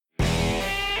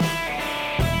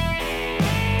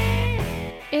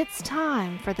It's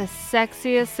time for the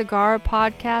sexiest cigar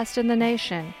podcast in the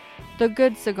nation, The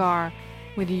Good Cigar,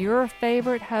 with your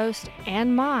favorite host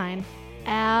and mine,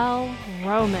 Al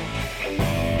Roman.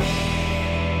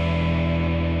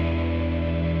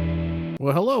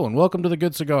 Well, hello and welcome to The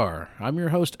Good Cigar. I'm your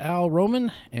host, Al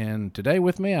Roman, and today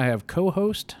with me I have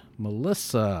co-host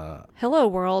Melissa. Hello,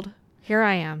 world. Here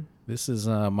I am. This is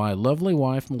my lovely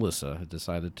wife, Melissa, who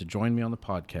decided to join me on the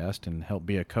podcast and help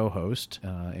be a co-host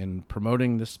in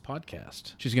promoting this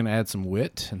podcast. She's going to add some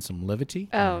wit and some levity.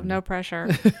 Oh, no pressure.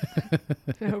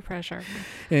 No pressure.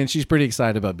 And she's pretty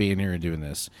excited about being here and doing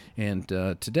this. And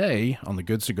today on The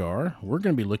Good Cigar, we're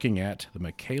going to be looking at the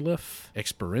Micallef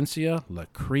Experiencia La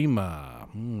Crema.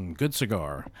 Good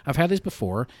cigar. I've had these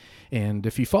before, and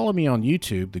if you follow me on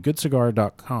YouTube,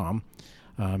 thegoodcigar.com,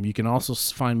 you can also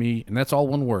find me, and that's all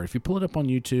one word. If you pull it up on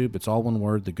YouTube, it's all one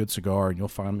word, The Good Cigar, and you'll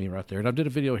find me right there. And I did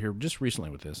a video here just recently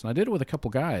with this, and I did it with a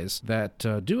couple guys that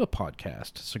do a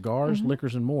podcast, Cigars,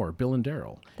 Liquors, and More, Bill and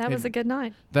Daryl. That was a good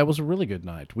night. That was a really good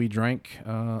night. We drank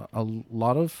a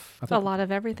lot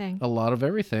of everything. A lot of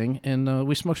everything, and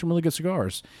we smoked some really good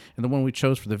cigars. And the one we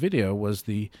chose for the video was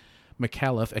the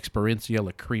Micallef Experiencia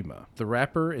La Crema. The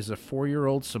wrapper is a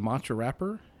 4-year-old Sumatra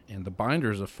wrapper, and the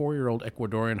binder is a 4-year-old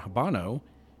Ecuadorian Habano,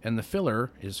 and the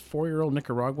filler is 4-year-old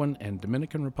Nicaraguan and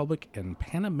Dominican Republic and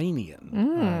Panamanian.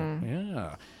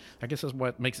 Yeah, I guess that's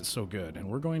what makes it so good. And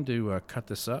we're going to cut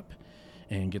this up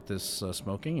and get this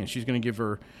smoking, and she's going to give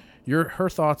her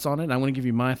thoughts on it. I'm going to give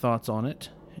you my thoughts on it,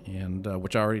 and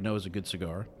which I already know is a good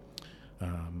cigar.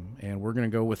 And we're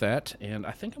going to go with that. And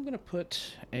I think I'm going to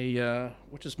put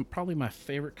which is probably my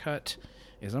favorite cut,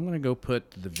 is I'm going to go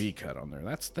put the V cut on there.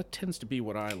 That tends to be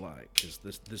what I like, is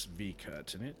this V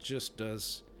cut, and it just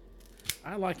does.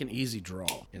 I like an easy draw,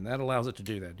 and that allows it to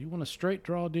do that. Do you want a straight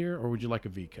draw, dear, or would you like a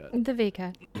V cut? The V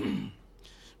cut. Well,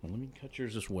 let me cut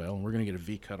yours as well, and we're going to get a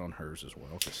V cut on hers as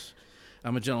well, because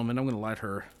I'm a gentleman. I'm going to light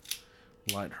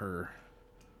her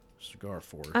cigar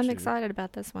for her. I'm excited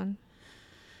about this one.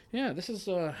 Yeah, this is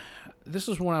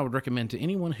one I would recommend to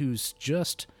anyone who's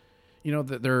just,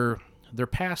 that they're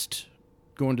past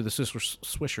going to the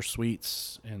Swisher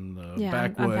Sweets and the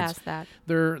backwoods. I'm past that.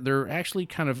 They're actually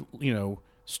kind of,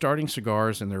 starting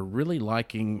cigars, and they're really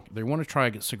they want to try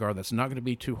a cigar that's not going to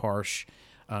be too harsh,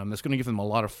 that's going to give them a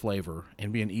lot of flavor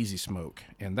and be an easy smoke.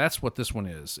 And that's what this one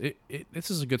is. This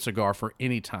is a good cigar for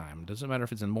any time. Doesn't matter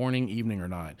if it's in morning, evening, or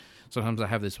night. Sometimes I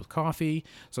have this with coffee,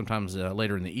 sometimes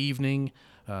later in the evening,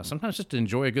 sometimes just to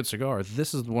enjoy a good cigar.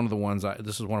 This is one of the ones,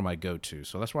 this is one of my go-to.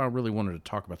 So that's why I really wanted to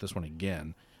talk about this one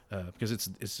again, because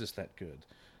it's just that good.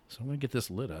 So I'm going to get this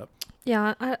lit up.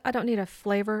 Yeah, I don't need a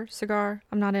flavor cigar.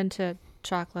 I'm not into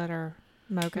chocolate or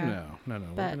mocha. No.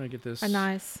 We're going to get this a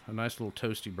nice little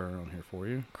toasty burn on here for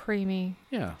you. Creamy.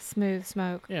 Yeah. Smooth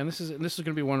smoke. Yeah, and this is going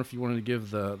to be one if you wanted to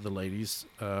give the ladies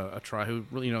a try who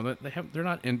really, they're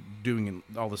not doing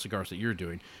all the cigars that you're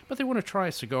doing, but they want to try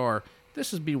a cigar.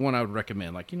 This would be one I would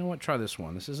recommend. Like, try this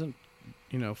one. This isn't,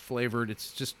 flavored.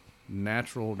 It's just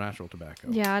natural tobacco.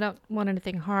 Yeah, I don't want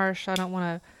anything harsh. I don't want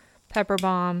a pepper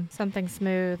bomb, something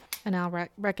smooth, and Al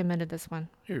recommended this one.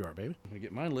 Here you are, baby. I'm going to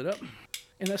get mine lit up.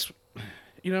 And that's,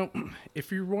 if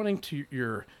you're wanting to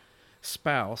your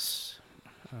spouse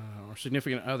or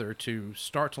significant other to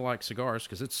start to like cigars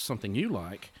because it's something you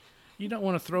like, you don't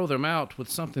want to throw them out with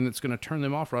something that's going to turn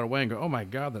them off right away and go, oh my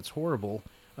God, that's horrible,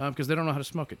 because they don't know how to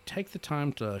smoke it. Take the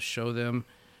time to show them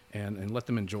and let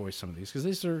them enjoy some of these, because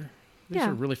these are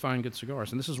really fine, good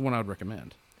cigars, and this is one I would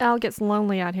recommend. Al gets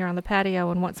lonely out here on the patio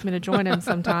and wants me to join him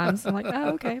sometimes. I'm like,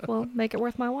 oh, okay, well, make it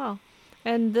worth my while.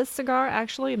 And this cigar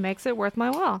actually makes it worth my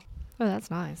while. Oh,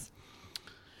 that's nice.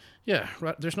 Yeah,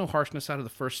 right. There's no harshness out of the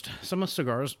first. Some of the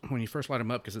cigars, when you first light them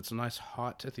up, because it's a nice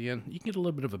hot at the end, you can get a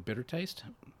little bit of a bitter taste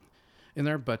in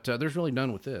there, but there's really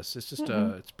none with this. It's just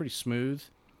it's pretty smooth.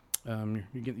 You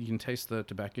can taste the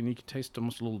tobacco, and you can taste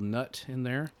almost a little nut in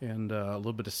there, and a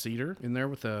little bit of cedar in there.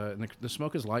 And the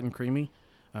smoke is light and creamy.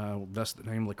 That's the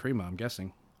name La Crema, I'm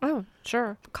guessing. Oh,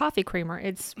 sure. Coffee creamer.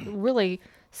 It's really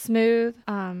smooth.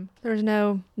 There's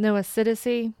no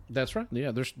acidity. That's right.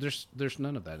 Yeah, there's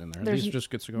none of that in there. These are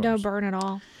just good cigars. No burn at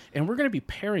all. And we're going to be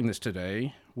pairing this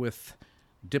today with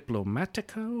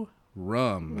Diplomatico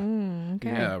Rum. Okay.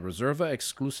 Yeah, Reserva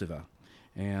Exclusiva.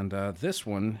 And this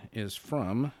one is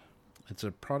it's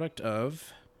a product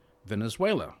of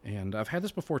Venezuela. And I've had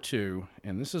this before too,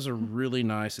 and this is a really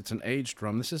nice, it's an aged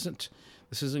rum. This isn't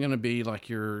going to be like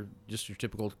your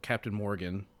typical Captain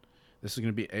Morgan. This is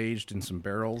going to be aged in some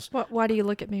barrels. Why do you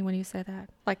look at me when you say that?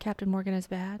 Like Captain Morgan is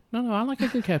bad? No, I like a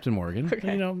good Captain Morgan.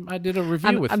 Okay. I did a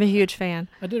review I'm a huge fan.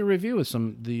 I did a review with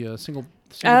the single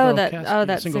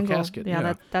that single casket.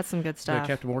 Yeah, that's some good stuff.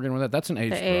 Captain Morgan with that. That's an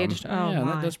aged rum. Aged. Oh, yeah,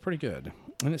 my. That's pretty good.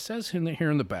 And it says here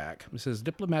in the back, it says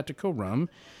Diplomatico Rum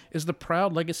is the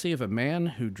proud legacy of a man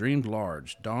who dreamed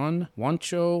large, Don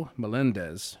Juancho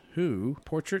Melendez, who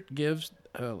portrait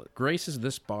graces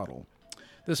this bottle.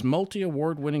 This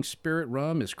multi-award-winning spirit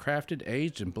rum is crafted,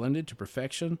 aged, and blended to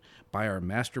perfection by our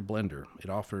master blender.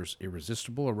 It offers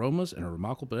irresistible aromas and a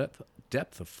remarkable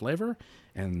depth of flavor.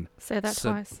 And say that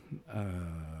twice.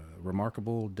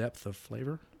 Remarkable depth of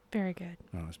flavor. Very good.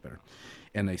 Oh, that's better.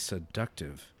 And a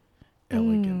seductive,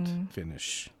 elegant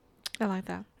finish. I like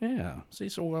that. Yeah. See,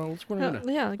 so let's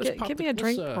give me a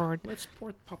drink poured. Let's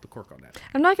pop the cork on that.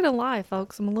 I'm not going to lie,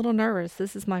 folks. I'm a little nervous.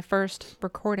 This is my first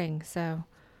recording, so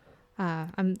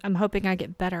I'm hoping I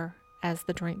get better as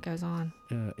the drink goes on.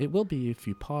 It will be if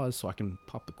you pause so I can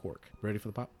pop the cork. Ready for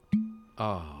the pop?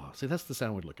 Oh, see, that's the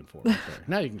sound we're looking for right there.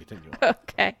 Now you can continue on.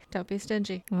 Okay. Don't be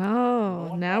stingy.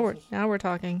 Oh, now we're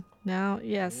talking. Now,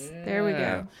 yes, there we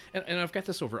go. And I've got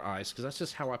this over ice because that's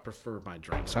just how I prefer my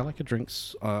drinks. I like the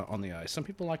drinks on the ice. Some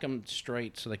people like them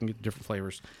straight so they can get different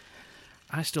flavors.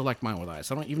 I still like mine with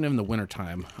ice. Even in the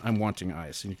wintertime, I'm wanting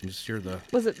ice, and you can just hear the.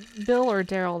 Was it Bill or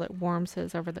Daryl that warms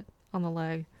his on the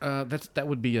leg? That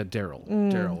would be a Daryl.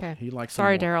 Daryl. Okay. He likes.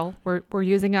 Sorry, Daryl. We're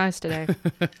using ice today.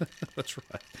 That's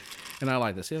right. And I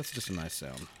like this. Yeah, that's just a nice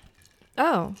sound.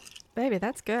 Oh, baby,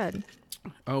 that's good.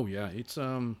 Oh yeah, it's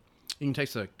you can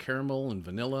taste the caramel and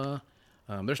vanilla.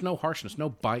 There's no harshness, no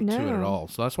bite to it at all.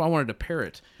 So that's why I wanted to pair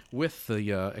it with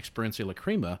the Experiencia La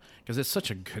Crema because it's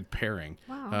such a good pairing.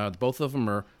 Wow. Both of them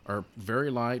are very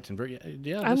light and very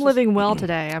I'm living well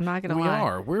today. I'm not going to lie. We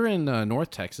are. We're in North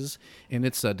Texas, and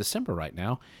it's December right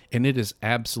now, and it is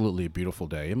absolutely a beautiful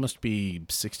day. It must be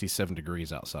 67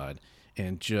 degrees outside,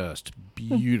 and just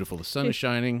beautiful. The sun is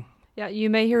shining. Yeah, you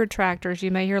may hear tractors.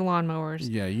 You may hear lawnmowers.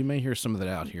 Yeah, you may hear some of that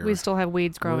out here. We still have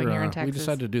weeds growing here in Texas. We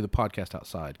decided to do the podcast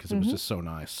outside because it was just so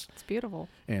nice. It's beautiful.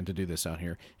 And to do this out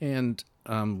here. And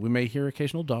we may hear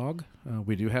occasional dog.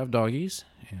 We do have doggies.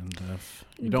 And if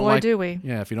you don't do we.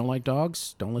 Yeah, if you don't like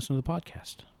dogs, don't listen to the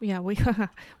podcast. Yeah, we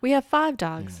have 5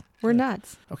 dogs. Yeah. We're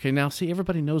nuts. Okay, now see,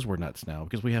 everybody knows we're nuts now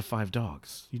because we have 5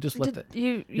 dogs. You just let that.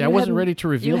 I wasn't ready to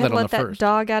reveal that on the first. You hadn't let that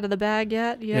dog out of the bag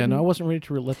yet? No, I wasn't ready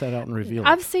to let that out and reveal it.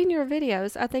 I've seen your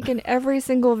videos. I think in every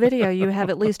single video you have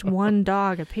at least one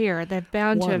dog appear. They've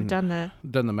bound to have done the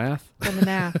math. Done the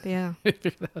math, yeah.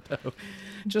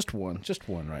 Just one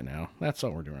right now. That's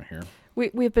all we're doing here.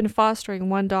 We've been fostering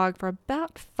one dog for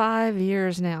about 5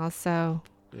 years now, so.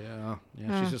 Yeah,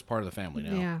 she's just part of the family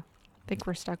now. Yeah, I think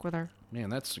we're stuck with her. Man,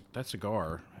 that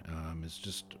cigar is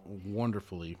just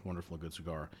wonderful good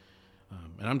cigar.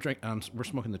 And we're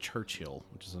smoking the Churchill,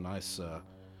 which is a nice. I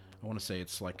want to say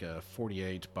it's like a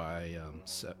 48 by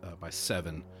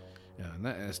 7. And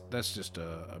that's just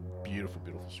a beautiful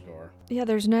cigar. Yeah,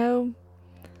 there's no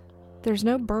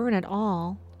burn at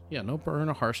all. Yeah, no burn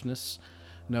or harshness,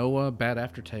 no bad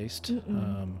aftertaste.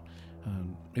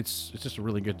 It's just a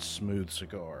really good smooth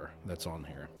cigar that's on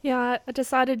here. Yeah, I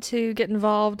decided to get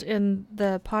involved in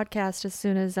the podcast as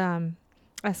soon as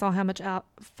I saw how much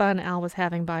fun Al was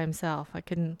having by himself. I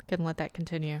couldn't let that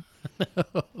continue.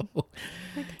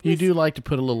 You do like to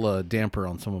put a little damper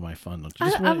on some of my fun, don't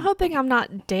you? I'm hoping I'm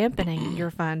not dampening your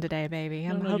fun today, baby.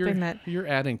 I'm hoping that you're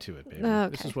adding to it, baby.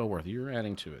 Okay. This is well worth it. You're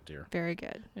adding to it, dear. Very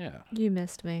good. Yeah. You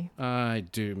missed me. I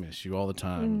do miss you all the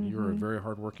time. You're a very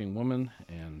hardworking woman,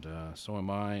 and so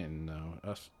am I, and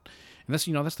us. And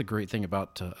that's the great thing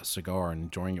about a cigar and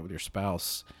enjoying it with your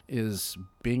spouse is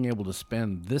being able to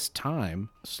spend this time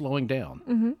slowing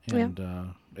down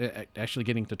and actually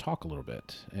getting to talk a little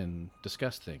bit and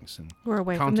discuss things and we're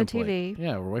away contemplate. From the TV.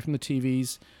 Yeah, we're away from the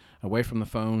TVs, away from the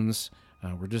phones.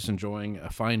 We're just enjoying a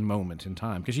fine moment in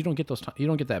time because you don't get you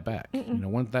don't get that back.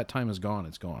 Once that time is gone,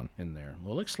 it's gone in there.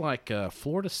 Well, it looks like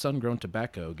Florida sun-grown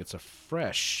tobacco gets a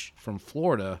fresh from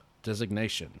Florida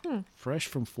designation. Fresh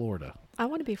from Florida. I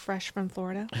want to be fresh from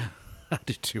Florida. I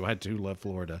do too. I do love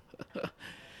Florida.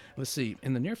 Let's see.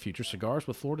 In the near future, cigars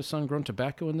with Florida sun-grown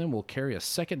tobacco in them will carry a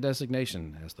second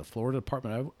designation as the Florida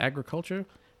Department of Agriculture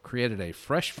created a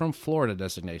fresh from Florida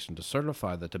designation to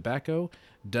certify that tobacco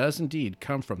does indeed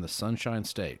come from the Sunshine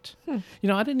State. I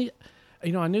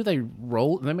knew they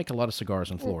make a lot of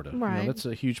cigars in Florida. Right. That's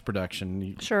a huge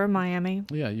production. Sure, Miami.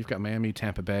 Yeah, you've got Miami,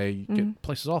 Tampa Bay. You get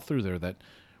places all through there that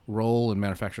roll and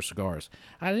manufacture cigars.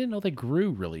 I didn't know they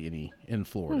grew really any in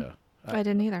Florida. I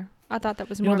didn't either. I thought that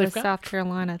was more of a South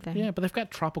Carolina thing. Yeah, but they've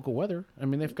got tropical weather. I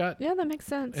mean, they've got... Yeah, that makes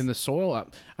sense. And the soil,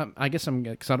 I guess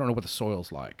because I don't know what the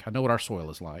soil's like. I know what our soil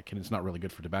is like, and it's not really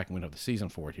good for tobacco. We don't have the season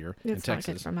for it here in Texas. It's not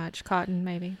good for much. Cotton,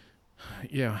 maybe.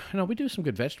 Yeah, no, we do some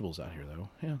good vegetables out here, though.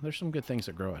 Yeah, there's some good things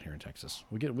that grow out here in Texas.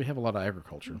 We have a lot of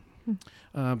agriculture,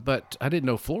 but I didn't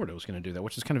know Florida was going to do that,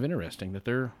 which is kind of interesting that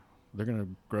they're going to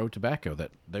grow tobacco.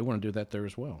 That they want to do that there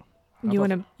as well. You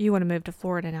want to move to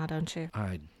Florida now, don't you?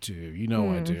 I do. You know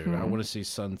I do. I want to see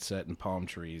sunset and palm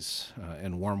trees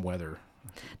and warm weather.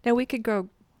 Now we could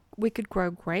grow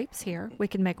grapes here. We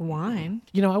could make wine.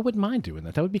 You know, I wouldn't mind doing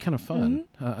that. That would be kind of fun.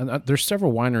 There's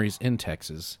several wineries in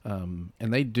Texas, and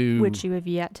they do. Which you have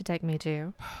yet to take me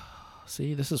to.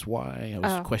 See, this is why I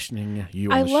was questioning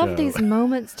you on I the show. love these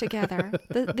moments together.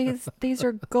 These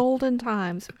are golden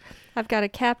times. I've got a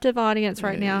captive audience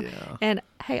right now. And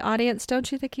hey, audience, don't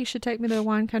you think you should take me to the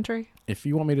wine country? If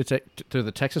you want me to take to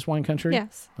the Texas wine country?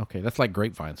 Yes. Okay, that's like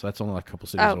Grapevine, so that's only like a couple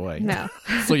cities away. No.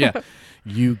 So yeah,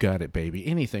 you got it, baby.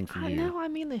 Anything for you. No, I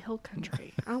mean the hill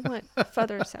country. I went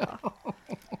further south.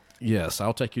 Yes,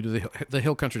 I'll take you to the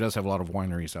hill country. Does have a lot of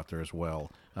wineries out there as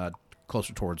well,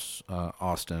 closer towards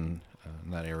Austin.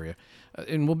 In that area,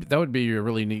 and that would be a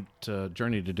really neat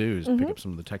journey to do, is pick up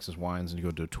some of the Texas wines and go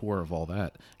do a tour of all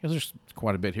that, because there's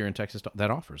quite a bit here in Texas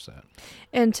that offers that.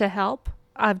 And to help,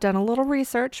 I've done a little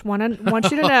research. Want you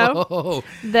to know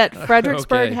that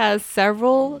Fredericksburg has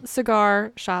several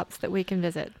cigar shops that we can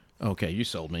visit. Okay, you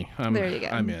sold me. There you go.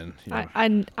 I'm in. Yeah.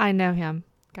 I know him.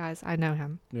 Guys, I know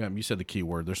him. Yeah, you said the key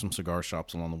word. There's some cigar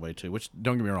shops along the way too, which,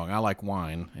 don't get me wrong, I like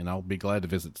wine, and I'll be glad to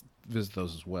visit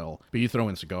those as well. But you throw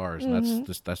in cigars, and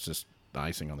that's just the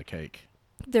icing on the cake.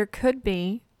 There could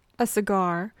be a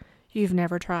cigar you've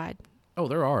never tried. Oh,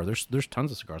 there are. There's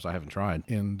tons of cigars I haven't tried,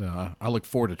 and I look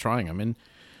forward to trying them. And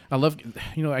I love,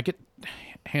 I get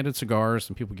handed cigars,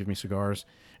 and people give me cigars,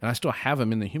 and I still have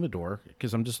them in the humidor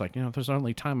because I'm just like, there's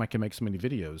only time I can make so many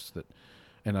videos that.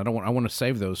 And I want to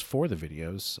save those for the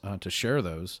videos, to share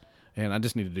those, and I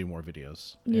just need to do more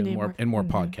videos and more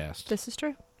podcasts. This is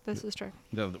true.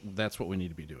 That's what we need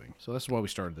to be doing. So that's why we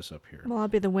started this up here. Well, I'll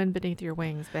be the wind beneath your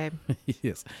wings, babe.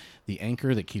 Yes, the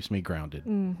anchor that keeps me grounded.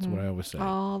 That's what I always say.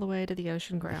 All the way to the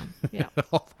ocean ground. Yeah.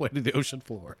 All the way to the ocean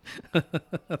floor.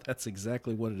 That's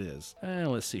exactly what it is.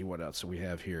 Let's see what else we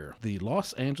have here. The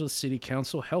Los Angeles City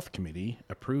Council Health Committee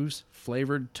approves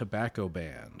flavored tobacco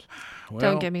ban. Well,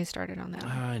 don't get me started on that.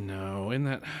 I know, and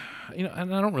that,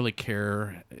 and I don't really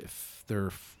care if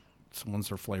they're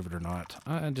ones are flavored or not.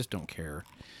 I just don't care.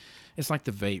 It's like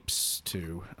the vapes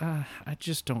too. I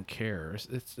just don't care.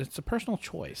 It's a personal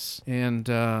choice, and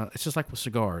it's just like with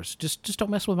cigars. Just don't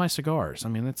mess with my cigars. I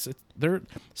mean, they're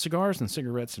cigars and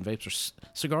cigarettes and vapes.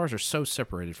 Cigars are so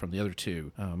separated from the other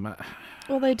two.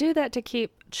 Well, they do that to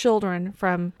keep children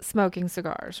from smoking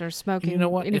cigars or smoking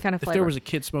any kind of flavor. If there was a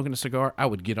kid smoking a cigar, I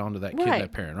would get onto that kid,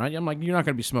 that parent, right? I'm like, you're not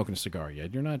going to be smoking a cigar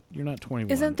yet. You're not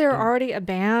 21. Isn't there already a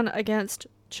ban against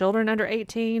children under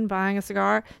 18 buying a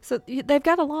cigar? So they've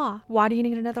got a law. Why do you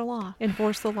need another law?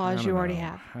 Enforce the laws you already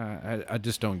have. I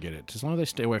just don't get it. As long as they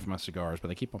stay away from my cigars, but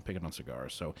they keep on picking on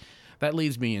cigars. So that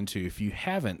leads me into, if you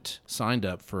haven't signed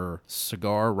up for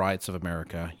Cigar Rights of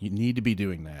America, you need to be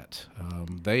doing that.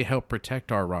 They help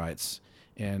protect our rights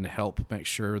and help make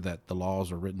sure that the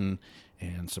laws are written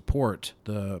and support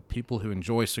the people who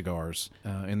enjoy cigars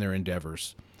in their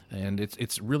endeavors. And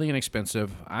it's really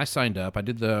inexpensive. I signed up. I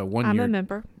did the 1 year. I'm a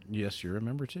member. Yes, you're a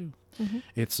member too. Mm-hmm.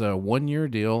 It's a 1 year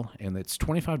deal, and it's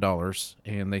 $25,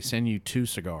 and they send you 2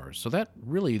 cigars. So that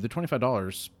really, the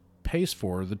 $25 pays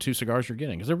for the 2 cigars you're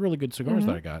getting, because they're really good cigars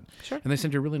that I got. Sure. And they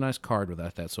send you a really nice card with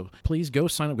that. So please go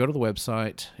sign up. Go to the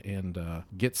website and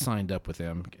get signed up with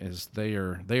them, as they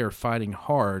are fighting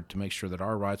hard to make sure that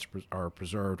our rights are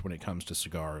preserved when it comes to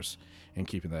cigars and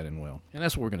keeping that in well. And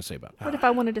that's what we're going to say about it. What if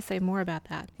I wanted to say more about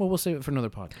that? Well, we'll save it for another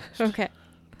podcast. Okay.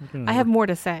 I have more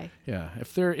to say. Yeah,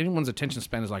 if anyone's attention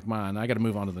span is like mine, I got to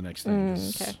move on to the next thing.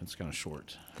 Okay. It's kind of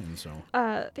short, and so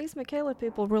these Micallef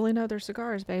people really know their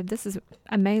cigars, babe. This is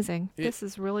amazing. This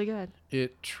is really good.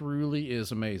 It truly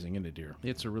is amazing, isn't it, dear?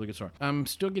 It's a really good cigar. I'm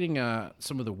still getting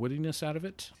some of the woodiness out of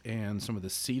it, and some of the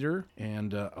cedar,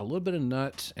 and a little bit of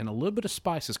nut, and a little bit of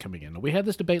spices coming in. We had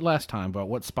this debate last time about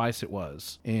what spice it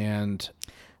was, and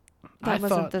that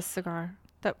wasn't this cigar.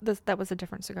 That was a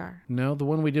different cigar. No, the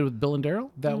one we did with Bill and Daryl?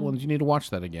 That one, you need to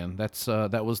watch that again.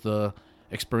 That was the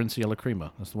Experiencia La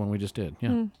Crema. That's the one we just did.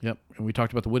 Yeah. Yep. And we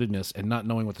talked about the woodedness and not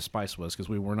knowing what the spice was, because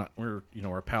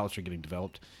our palates are getting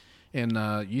developed. And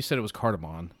you said it was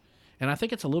cardamom. And I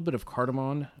think it's a little bit of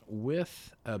cardamom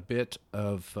with a bit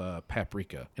of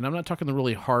paprika. And I'm not talking the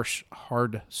really harsh,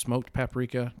 hard smoked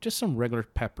paprika, just some regular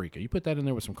paprika. You put that in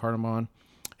there with some cardamom,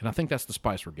 and I think that's the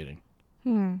spice we're getting.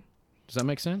 Does that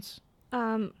make sense?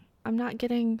 I'm not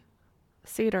getting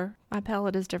cedar. My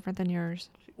palate is different than yours.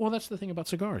 Well, that's the thing about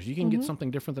cigars. You can get something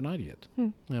different than I get.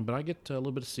 Yeah, but I get a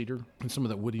little bit of cedar and some of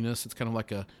that woodiness. It's kind of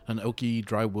like an oaky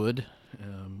dry wood,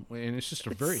 and it's just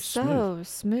very smooth. So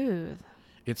smooth.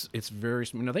 It's very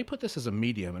smooth. Now, they put this as a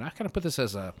medium, and I kind of put this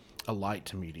as a light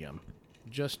to medium,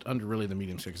 just under really the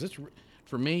medium scale. Because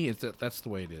for me, that's the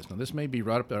way it is. Now, this may be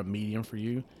right up at a medium for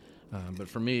you, but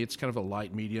for me, it's kind of a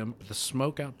light medium. The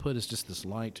smoke output is just this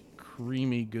light,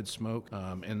 creamy, good smoke,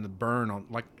 and the burn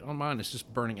on mine, it's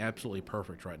just burning absolutely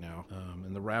perfect right now.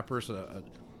 And the wrapper's a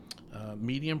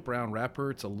medium brown wrapper.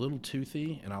 It's a little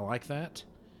toothy, and I like that.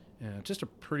 Just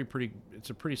it's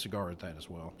a pretty cigar at that as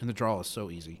well. And the draw is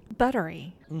so easy.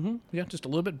 Buttery. Yeah, just a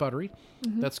little bit buttery.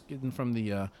 That's getting from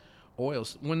the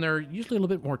oils. When they're usually a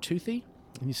little bit more toothy,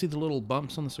 and you see the little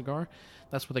bumps on the cigar,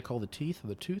 that's what they call the teeth or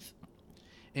the tooth.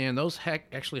 And those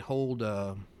actually hold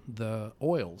the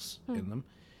oils in them.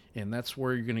 And that's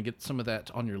where you're going to get some of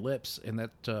that on your lips. And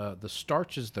that the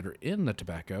starches that are in the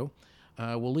tobacco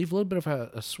will leave a little bit of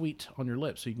a sweet on your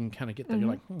lips. So you can kind of get that. You're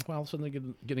like, well, all of a sudden they're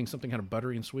getting something kind of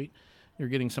buttery and sweet. You're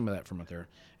getting some of that from it there.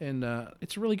 And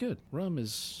it's really good. Rum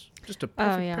is just a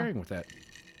perfect pairing with that.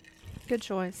 Good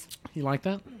choice. You like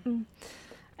that?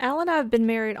 Al and I have been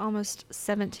married almost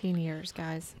 17 years,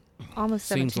 guys. Almost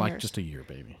 17 years. Seems like just a year,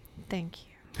 baby. Thank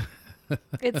you.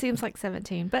 It seems like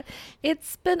 17, but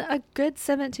it's been a good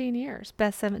 17 years.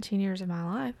 Best 17 years of my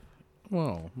life.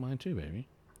 Well, mine too, baby.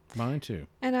 Mine too.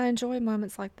 And I enjoy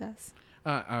moments like this.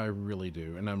 I really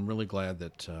do, and I'm really glad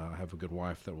that I have a good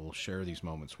wife that will share these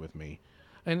moments with me.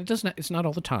 And it's not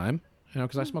all the time,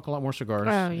 because I smoke a lot more cigars.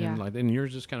 Oh, yeah. And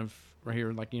yours is kind of right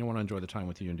here, want to enjoy the time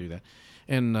with you and do that.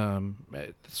 And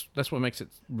that's what makes it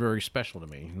very special to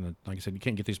me. And like I said, you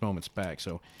can't get these moments back.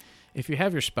 So if you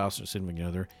have your spouse or significant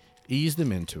other, ease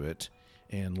them into it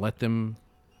and let them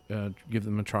give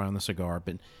them a try on the cigar.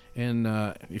 And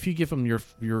if you give them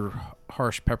your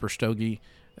harsh pepper stogie,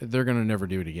 they're going to never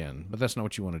do it again. But that's not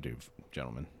what you want to do,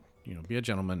 gentlemen. Be a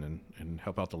gentleman and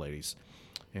help out the ladies.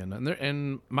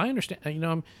 And my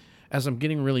understanding, as I'm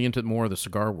getting really into more of the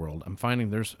cigar world, I'm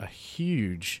finding there's a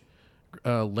huge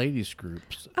ladies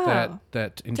groups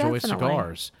that enjoy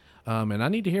cigars. And I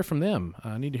need to hear from them.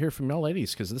 I need to hear from y'all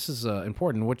ladies, because this is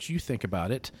important, what you think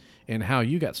about it and how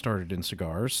you got started in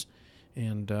cigars.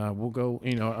 And we'll go,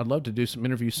 I'd love to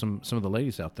interview some of the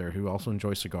ladies out there who also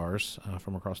enjoy cigars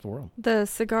from across the world. The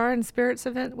Cigar and Spirits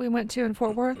event we went to in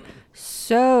Fort Worth,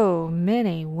 so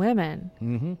many women.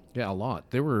 Mm-hmm. Yeah, a lot.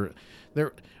 They're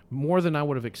more than I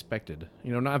would have expected.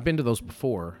 I've been to those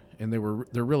before, and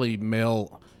they're really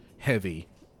male heavy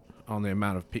on the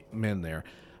amount of men there.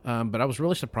 But I was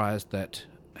really surprised that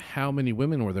how many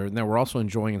women were there, and they were also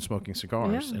enjoying and smoking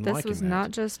cigars and liking that. This was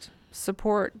not just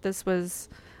support. This was,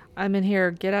 I'm in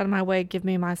here, get out of my way, give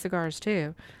me my cigars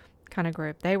too, kind of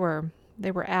group. They were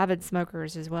avid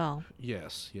smokers as well.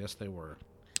 Yes, they were.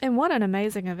 And what an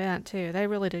amazing event too. They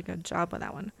really did a good job with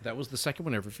that one. That was the second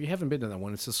one ever. If you haven't been to that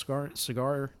one, it's a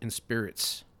Cigar and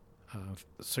Spirits.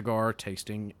 Cigar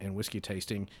tasting and whiskey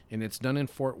tasting, and it's done in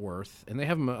Fort Worth, and they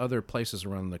have them at other places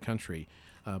around the country.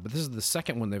 But this is the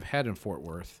second one they've had in Fort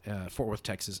Worth,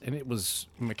 Texas, and it was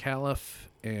Micallef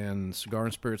and Cigar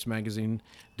and Spirits magazine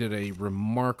did a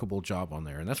remarkable job on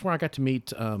there, and that's where I got to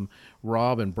meet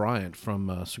Rob and Bryant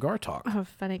from Cigar Talk. Oh,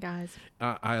 funny guys!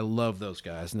 I love those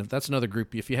guys, and if that's another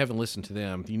group, if you haven't listened to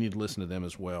them, you need to listen to them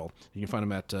as well. You can find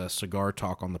them at Cigar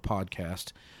Talk on the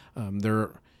podcast.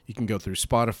 You can go through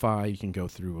Spotify. You can go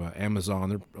through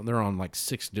Amazon. They're on like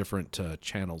 6 different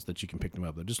channels that you can pick them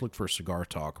up. Just look for Cigar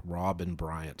Talk, Rob and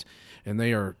Bryant. And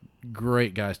they are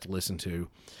great guys to listen to.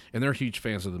 And they're huge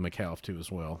fans of the Micallef too as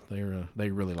well. They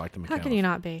really like the Micallef. How can you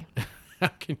not be? How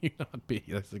can you not be?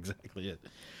 That's exactly it.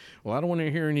 Well, I don't want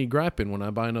to hear any griping when I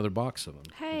buy another box of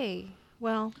them. Hey,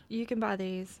 well, you can buy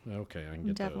these. Okay, I can I'm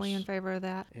get definitely those. in favor of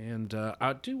that. And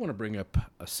I do want to bring up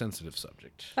a sensitive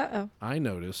subject. Uh-oh. I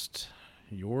noticed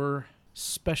your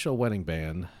special wedding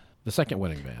band, the second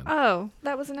wedding band, Oh,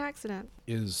 that was an accident.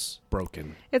 is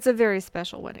broken. It's a very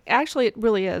special wedding. Actually, it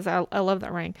really is. I love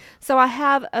that ring. So I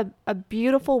have a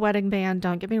beautiful wedding band.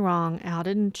 Don't get me wrong. Al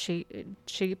didn't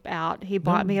cheap out. He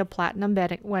bought me a platinum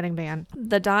wedding band.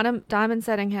 The diamond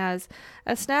setting has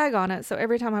a snag on it, so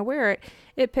every time I wear it,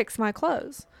 it picks my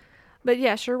clothes. But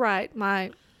yes, you're right.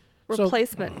 My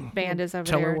replacement band is over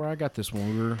there. Tell her where I got this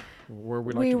one.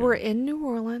 We were in New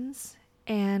Orleans.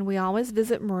 And we always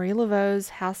visit Marie Laveau's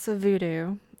House of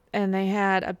Voodoo. And they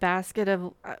had a basket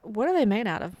of, what are they made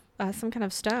out of? Some kind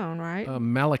of stone, right?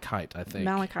 Malachite, I think.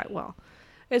 Malachite. Well,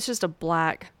 it's just a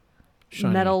black,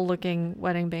 shiny, metal-looking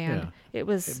wedding band. Yeah.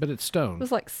 But it's stone. It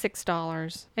was like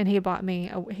 $6. And he bought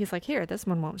me, he's like, here, this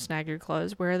one won't snag your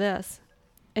clothes. Wear this.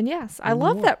 And yes, I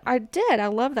love that. I did. I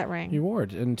love that ring. You wore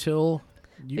it until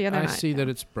The other I night, see that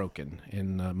it's broken.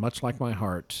 And much like my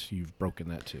heart, you've broken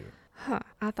that too. Huh.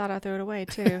 I thought I threw it away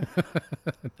too.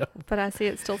 No. But I see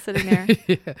it's still sitting there.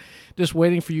 Yeah. Just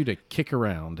waiting for you to kick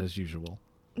around as usual.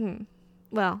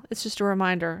 Well, it's just a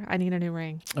reminder. I need a new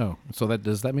ring. Oh, so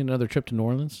does that mean another trip to New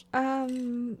Orleans?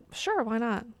 Sure. Why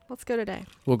not? Let's go today.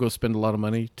 We'll go spend a lot of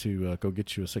money to go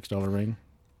get you a $6 ring.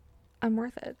 I'm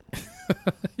worth it.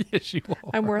 Yes, you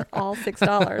are. I'm worth all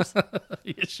 $6.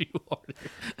 Yes, you are.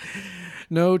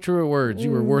 No truer words. You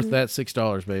were worth that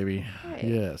 $6, baby. Right.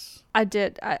 Yes. I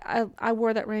did. I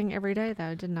wore that ring every day,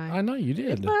 though, didn't I? I know you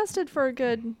did. It lasted for a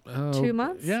good 2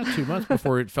 months. Yeah, 2 months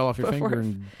before it fell off your finger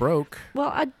and broke.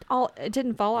 Well, it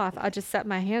didn't fall off. I just set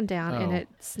my hand down and it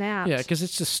snapped. Yeah, because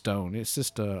it's just stone. It's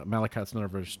just malachite's not a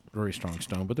very, very strong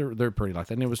stone, but they're pretty like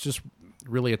that. And it was just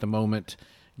really at the moment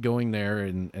going there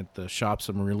and at the shops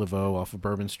of Marie Laveau off of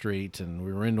Bourbon Street, and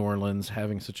we were in New Orleans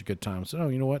having such a good time. So,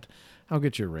 you know what? I'll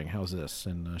get you a ring. How's this?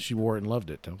 And she wore it and loved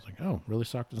it. I was like, oh, really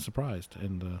shocked and surprised.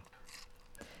 And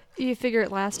you figure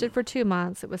it lasted for 2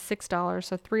 months. It was $6,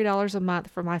 so $3 a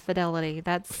month for my fidelity.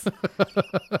 That's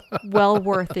well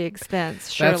worth the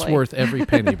expense, surely. That's worth every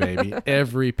penny, baby.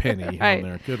 Every penny Right. on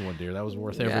there. Good one, dear. That was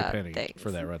worth every penny thanks.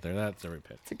 for that right there. That's every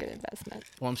penny. It's a good investment.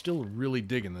 Well, I'm still really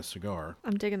digging this cigar.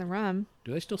 I'm digging the rum.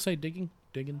 Do they still say digging?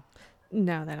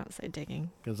 No, they don't say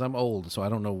digging. Because I'm old, so I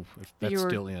don't know if that's You're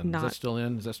still in. Is that still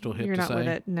in? Is that still hip You're to not say? with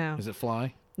it. No. Is it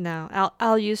fly? No.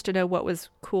 Al used to know what was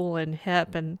cool and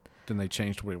hip, and Then they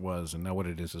changed what it was, and now what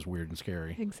it is weird and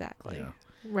scary. exactly. Yeah.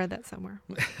 Read that somewhere.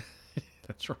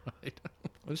 That's right.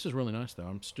 Well, this is really nice, though.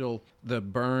 I'm still, the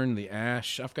burn, the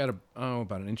ash, I've got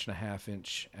about an 1.5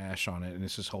 inch ash on it, and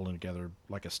it's just holding together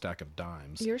like a stack of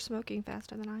dimes. You're smoking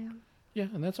faster than I am. Yeah,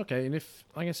 and that's okay. And if,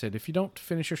 like I said, if you don't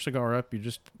finish your cigar up, you're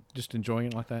just enjoying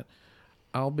it like that,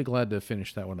 I'll be glad to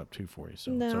finish that one up too for you.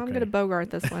 So No, it's okay. I'm going to Bogart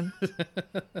this one.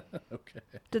 Okay.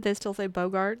 Did they still say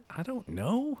Bogart? I don't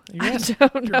know. I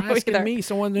don't You're know asking either. me,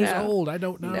 someone who's No. old. I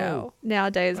don't know. No.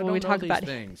 Nowadays, I when we don't know talk these about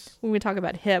things.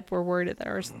 hip, we're worried that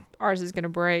ours is going to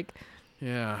break.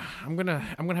 Yeah, I'm gonna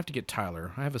have to get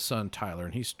Tyler. I have a son, Tyler,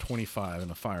 and he's 25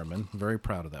 and a fireman. I'm very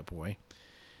proud of that boy.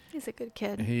 He's a good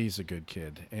kid. He's a good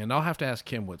kid, and I'll have to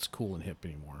ask him what's cool and hip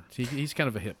anymore. He's kind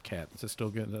of a hip cat. Is that still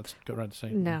good? That's good, right to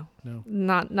say? No. No.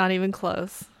 Not even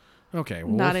close. Okay.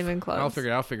 Well, Not even close.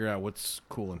 I'll figure out what's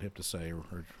cool and hip to say,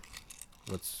 or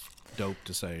what's dope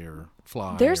to say, or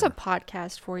fly. There's a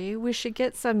podcast for you. We should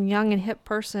get some young and hip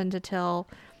person to tell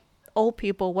old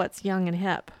people what's young and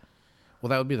hip. Well,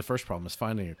 that would be the first problem, is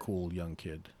finding a cool young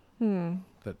kid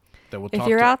that will If talk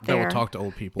you're to, out that will there, talk to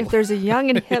old people. If there's a young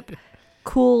and hip,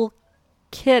 cool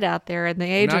kid out there in the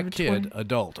age Not of kid, 20,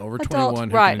 adult, over adult, 21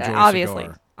 who right? can enjoy Obviously, a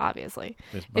cigar. obviously.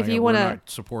 Yes, If you we're want not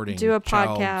to supporting do a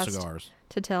child podcast cigars.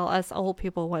 to tell us old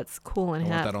people what's cool and I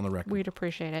hip, want that on the record. we'd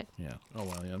appreciate it. Yeah. Oh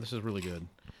well. Yeah. This is really good.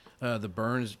 The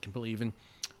burn is completely even.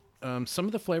 Some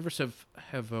of the flavors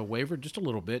have wavered just a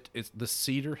little bit. The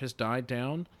cedar has died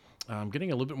down. I'm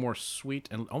getting a little bit more sweet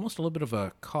and almost a little bit of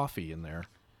a coffee in there,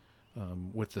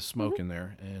 with the smoke in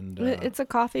there. And It's a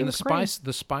coffee and with the cream.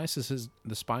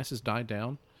 spices died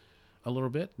down a little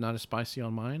bit. Not as spicy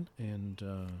on mine, and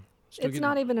still It's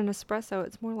not even an espresso.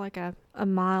 It's more like a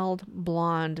mild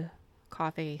blonde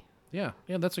coffee. Yeah.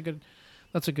 That's a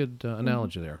good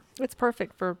analogy there. It's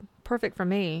perfect for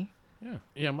me.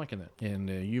 Yeah, I'm liking that. And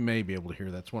you may be able to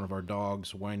hear that's one of our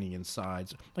dogs whining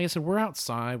inside. Like I said, we're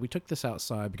outside. We took this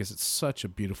outside because it's such a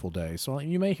beautiful day. So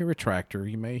you may hear a tractor.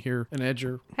 You may hear an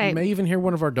edger. Hey. You may even hear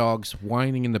one of our dogs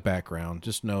whining in the background.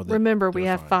 Just know that. Remember, we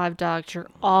they're have fine. 5 dogs. You're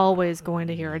always going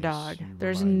to hear a dog. You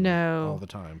There's remind me no... all the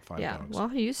time, 5 yeah, dogs.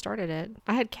 well, you started it.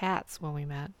 I had cats when we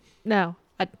met. No,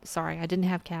 I didn't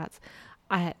have cats.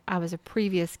 I was a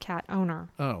previous cat owner.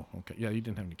 Oh, okay. Yeah, you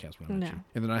didn't have any cats when I met No. you.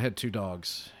 And then I had 2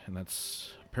 dogs, and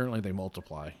that's apparently they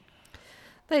multiply.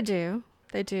 They do.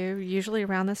 Usually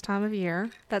around this time of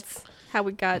year. That's how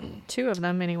we got 2 of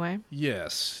them anyway.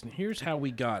 Yes. And here's how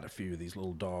we got a few of these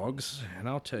little dogs, and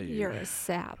I'll tell you. You're a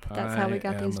sap. That's how we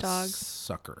got these dogs.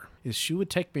 Sucker. Is she would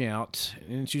take me out,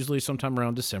 and it's usually sometime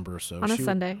around December or so. On a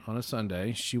Sunday. On a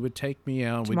Sunday, she would take me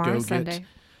out. We'd Tomorrow's go Sunday. get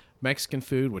Mexican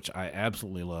food, which I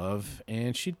absolutely love,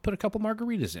 and she'd put a couple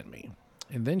margaritas in me,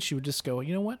 and then she would just go,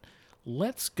 you know what?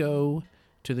 Let's go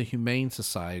to the Humane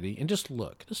Society and just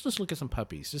look. Just look at some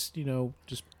puppies. Just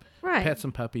Right. pet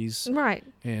some puppies. Right.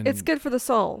 And It's good for the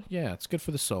soul. Yeah, it's good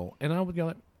for the soul. And I would go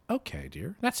like, okay,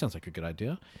 dear, that sounds like a good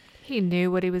idea. He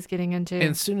knew what he was getting into.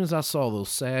 And as soon as I saw those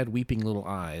sad, weeping little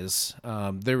eyes,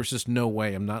 there was just no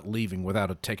way I'm not leaving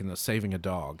without saving a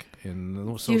dog.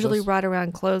 And so Usually right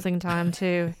around closing time,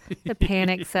 too. The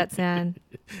panic sets in.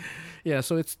 Yeah,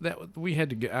 so it's that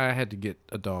I had to get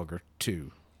a dog or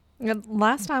two. And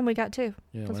last time we got 2.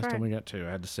 Yeah, That's last right. time we got 2, I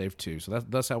had to save 2. So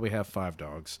that's how we have 5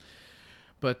 dogs.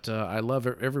 But I love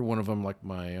every one of them like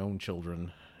my own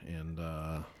children. And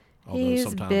although He's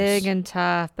sometimes big and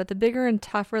tough, but the bigger and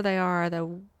tougher they are,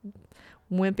 the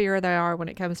wimpier they are when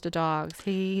it comes to dogs.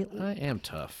 I am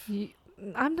tough.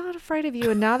 I'm not afraid of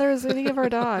you, and neither is any of our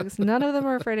dogs. None of them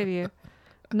are afraid of you.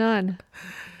 None.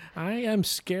 I am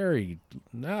scary.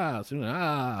 That's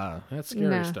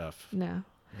scary stuff. No.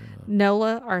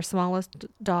 Nola, our smallest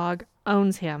dog,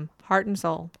 owns him, heart and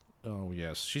soul. Oh,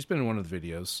 yes. She's been in one of the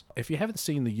videos. If you haven't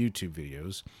seen the YouTube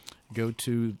videos,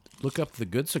 look up The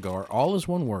Good Cigar. All is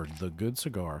one word, The Good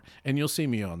Cigar. And you'll see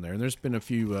me on there. And there's been a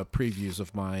few previews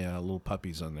of my little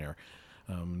puppies on there.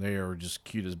 They are just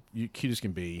cute as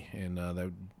can be. And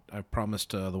I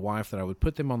promised the wife that I would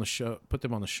put them on the show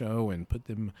and put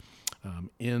them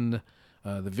in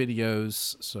the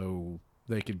videos so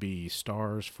they could be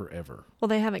stars forever. Well,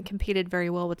 they haven't competed very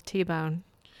well with T-Bone.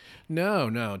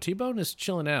 No. T-Bone is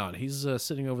chilling out. He's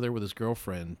sitting over there with his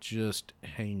girlfriend, just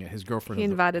hanging out. His girlfriend. He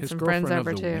invited some friends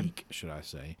over too. Week, should I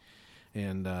say?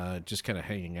 And just kind of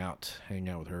hanging out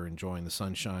with her, enjoying the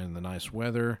sunshine and the nice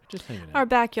weather. Just hanging out. Our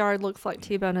backyard looks like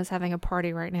T-Bone is having a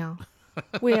party right now.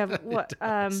 We have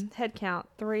head count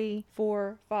 3,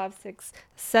 4, 5, 6,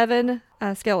 7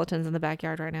 skeletons in the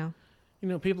backyard right now. You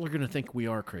know, people are going to think we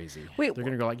are crazy. They're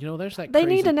going to go like, there's that they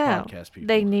crazy need to know. podcast people.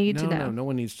 They need to know. No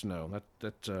one needs to know.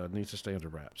 That needs to stay under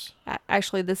wraps.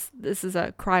 Actually, this is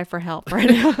a cry for help right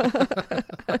now.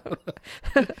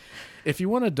 If you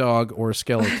want a dog or a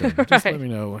skeleton, just let me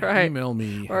know. Right. Email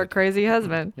me. Or a crazy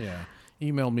husband. Yeah.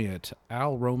 Email me at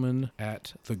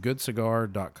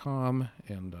alroman@thegoodcigar.com,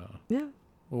 and yeah,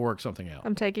 we'll work something out.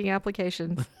 I'm taking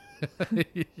applications.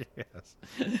 Yes.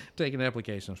 Taking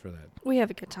applications for that. We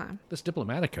have a good time. This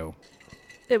Diplomatico.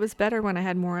 It was better when I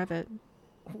had more of it.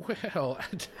 Well,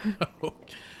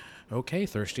 okay,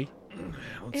 thirsty.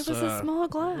 It was a small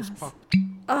glass.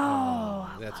 Oh,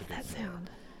 that's a good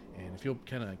sound. And if you'll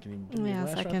can you give me a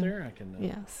glass right there? I can.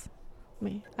 Yes.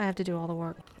 I have to do all the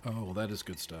work. Oh, that is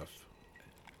good stuff.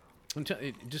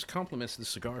 It just complements the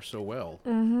cigar so well.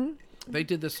 Mm-hmm. They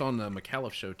did this on the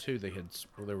Micallef show too.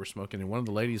 They were smoking, and one of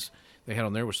the ladies they had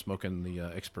on there was smoking the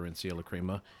Experiencia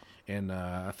Crema, and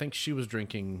I think she was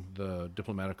drinking the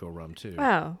Diplomatico rum too.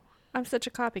 Oh, I'm such a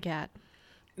copycat.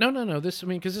 No.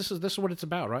 Because this is what it's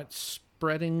about, right?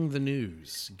 Spreading the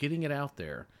news, getting it out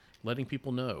there, letting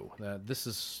people know that this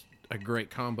is a great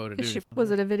combo to do.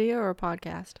 Was it a video or a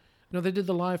podcast? No, they did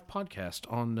the live podcast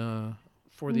on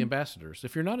for the ambassadors.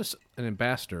 If you're not an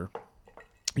ambassador,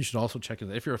 you should also check it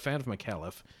out. If you're a fan of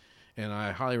Micallef, and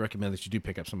I highly recommend that you do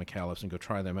pick up some Micallefs and go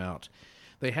try them out.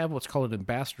 They have what's called an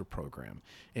ambassador program.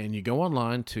 And you go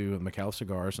online to Micallef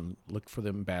Cigars and look for the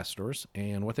ambassadors.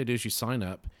 And what they do is you sign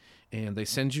up, and they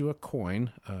send you a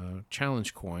coin, a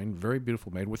challenge coin, very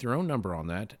beautiful made, with your own number on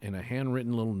that, and a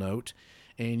handwritten little note.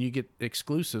 And you get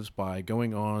exclusives by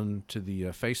going on to the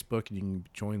Facebook, and you can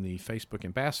join the Facebook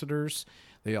ambassadors.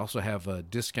 They also have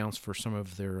discounts for some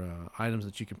of their items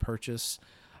that you can purchase.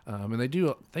 And they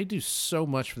do so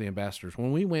much for the ambassadors.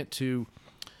 When we went to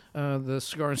the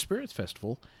Cigar and Spirits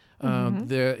Festival,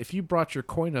 if you brought your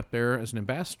coin up there as an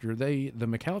ambassador, the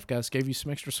Micallef guys gave you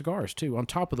some extra cigars too, on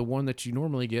top of the one that you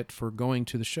normally get for going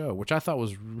to the show, which I thought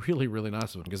was really, really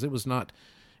nice of them, because it was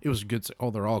good.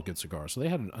 Oh, they're all good cigars. So they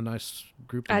had a nice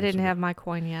group. I didn't have my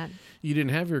coin yet. You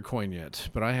didn't have your coin yet,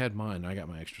 but I had mine. I got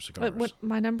my extra cigars. What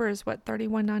my number is? What,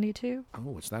 3192?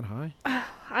 Oh, it's that high?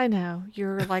 I know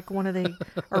you're like one of the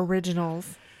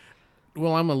originals.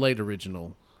 Well, I'm a late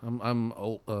original. I'm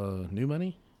old, new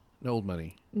money, old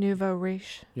money. Nouveau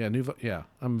riche. Yeah, nouveau. Yeah,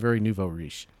 I'm very nouveau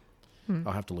riche.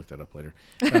 I'll have to look that up later.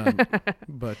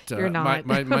 But you're not.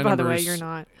 My By the way, you're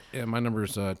not. Yeah, my number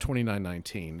is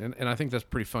 2919, and I think that's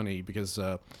pretty funny because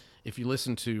if you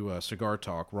listen to Cigar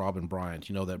Talk, Rob and Bryant,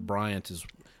 you know that Bryant is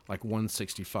like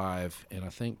 165, and I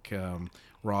think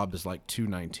Rob is like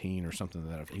 219 or something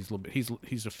like that.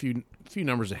 He's a few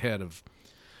numbers ahead of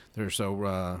there.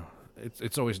 So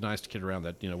it's always nice to kid around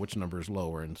that, which number is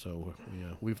lower, and so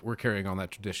we're carrying on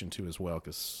that tradition too as well,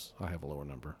 because I have a lower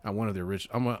number. I'm one of the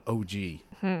original. I'm an OG,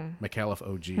 Micallef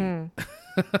OG.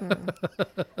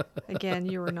 Again,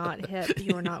 you were not hip.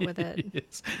 You were not with it.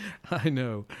 Yes, I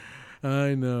know.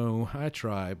 I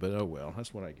try, but oh well,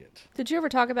 that's what I get. Did you ever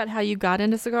talk about how you got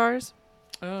into cigars?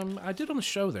 I did on the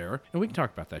show there, and we can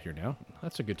talk about that here now.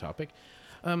 That's a good topic.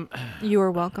 You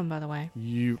are welcome, by the way.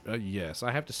 Yes,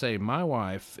 I have to say, my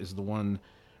wife is the one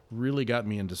really got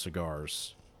me into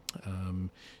cigars.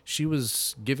 She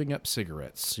was giving up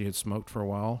cigarettes. She had smoked for a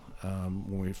while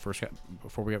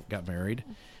before we got married.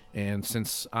 And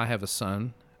since I have a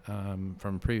son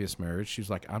from a previous marriage, she was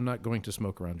like, I'm not going to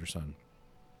smoke around your son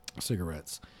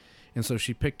cigarettes. And so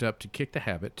she picked up, to kick the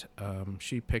habit,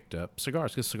 she picked up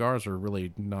cigars, because cigars are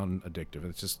really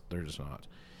non-addictive. They're just not.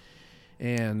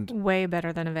 And way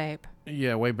better than a vape.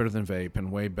 Yeah, way better than vape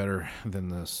and way better than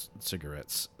the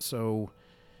cigarettes. So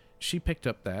she picked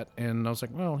up that, and I was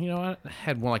like, well, I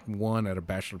had one at a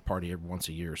bachelor party every once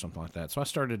a year or something like that. So I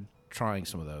started trying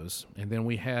some of those. And then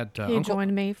we had he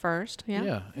joined me first.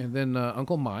 Yeah, and then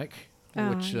Uncle Mike,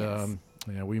 which yes.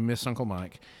 We miss Uncle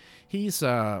Mike. He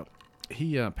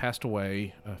passed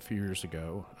away a few years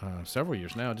ago, several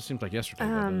years now. It just seems like yesterday.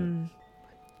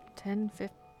 10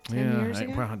 years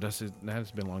ago? Wow, that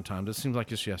has been a long time. It seems like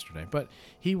just yesterday. But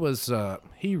he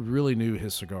really knew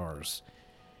his cigars.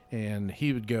 And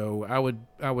he would go, I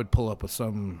would pull up with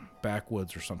some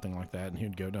backwoods or something like that, and he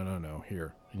would go, no,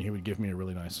 here. And he would give me a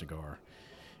really nice cigar.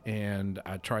 And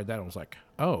I tried that, and I was like,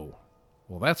 oh,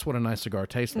 well, that's what a nice cigar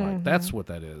tastes like. Mm-hmm. That's what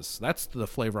that is. That's the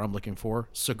flavor I'm looking for,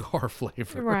 cigar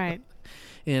flavor. Right.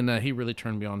 And he really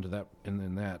turned me on to that and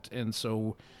then that. And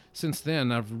so since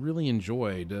then, I've really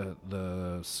enjoyed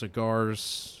the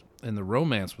cigars and the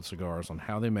romance with cigars, on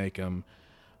how they make them,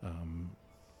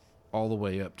 all the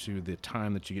way up to the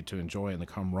time that you get to enjoy and the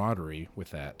camaraderie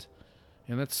with that.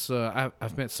 And that's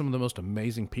I've met some of the most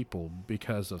amazing people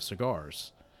because of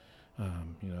cigars.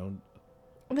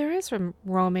 There is some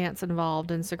romance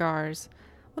involved in cigars.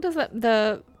 What is that?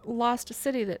 The Lost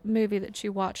City, that movie that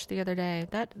you watched the other day.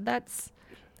 That's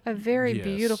a very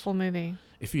beautiful movie.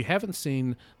 If you haven't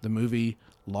seen the movie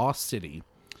Lost City,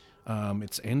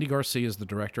 it's Andy Garcia is the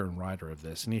director and writer of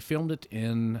this, and he filmed it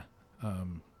in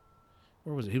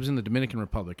where was it? He was in the Dominican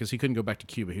Republic, because he couldn't go back to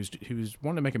Cuba. He was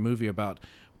wanting to make a movie about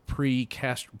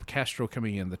pre-Castro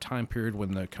coming in, the time period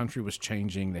when the country was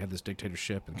changing. They had this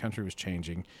dictatorship, and the country was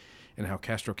changing, and how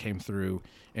Castro came through.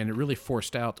 And it really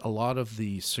forced out a lot of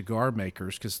the cigar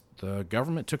makers, because the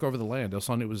government took over the land.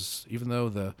 It was, even though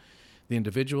the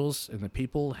individuals and the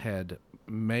people had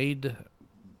made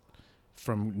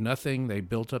from nothing, they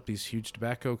built up these huge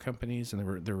tobacco companies, and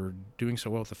they were doing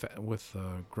so well with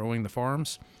growing the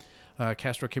farms.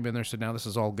 Castro came in there and said, now this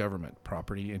is all government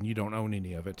property, and you don't own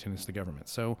any of it, and it's the government.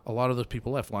 So a lot of those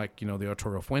people left, like, the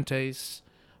Arturo Fuentes,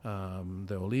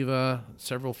 the Oliva,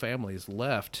 several families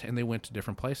left, and they went to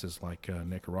different places like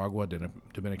Nicaragua,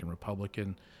 Dominican Republic,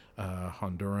 and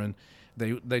Honduran.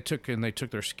 They took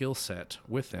their skill set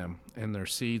with them and their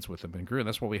seeds with them and grew. And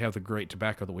that's why we have the great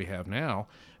tobacco that we have now,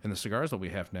 and the cigars that we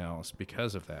have now is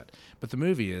because of that. But the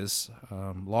movie is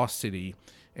Lost City,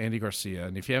 Andy Garcia,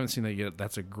 and if you haven't seen that yet,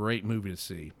 that's a great movie to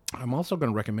see. I'm also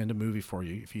going to recommend a movie for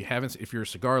you. If you're a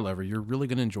cigar lover, you're really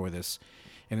going to enjoy this.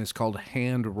 And it's called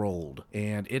Hand Rolled,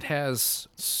 and it has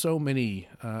so many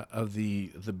of the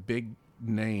big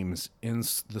names in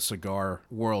the cigar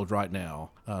world right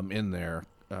now in there.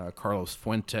 Carlos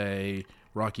Fuente,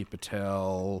 Rocky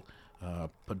Patel,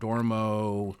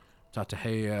 Padormo,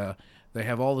 Tatahaya. They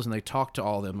have all this, and they talk to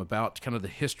all of them about kind of the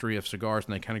history of cigars,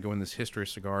 and they kind of go in this history of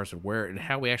cigars and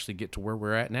how we actually get to where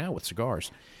we're at now with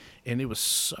cigars. And it was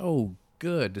so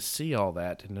good to see all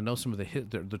that and to know some of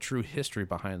the true history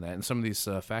behind that, and some of these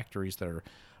factories that are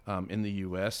in the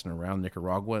U.S. and around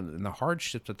Nicaragua, and the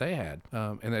hardships that they had,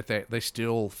 and that they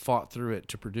still fought through it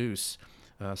to produce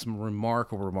some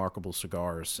remarkable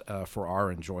cigars for our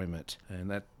enjoyment.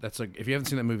 And if you haven't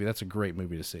seen that movie, that's a great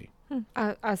movie to see.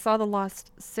 I saw The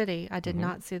Lost City. I did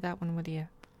not see that one with you.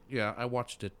 Yeah, I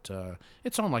watched it.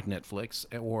 It's on like Netflix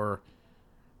or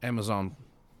Amazon.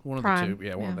 One of Prime. the two.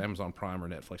 Yeah, one of the Amazon Prime or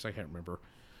Netflix. I can't remember.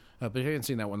 But if you haven't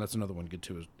seen that one, that's another one good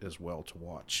too as well to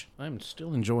watch. I'm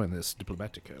still enjoying this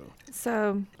Diplomatico.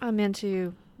 So I'm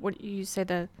into what you say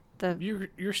the.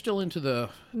 You're still into the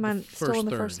first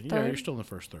third. Yeah, you're still in the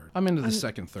first third. I'm into the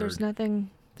second third. There's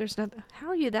nothing. How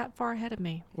are you that far ahead of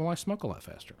me? Well, I smoke a lot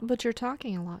faster. But you're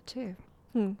talking a lot too.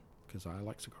 Because I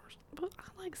like cigars. But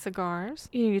I like cigars.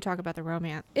 You talk about the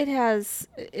romance.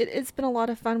 It's been a lot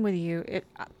of fun with you.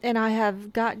 And I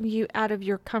have gotten you out of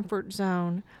your comfort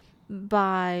zone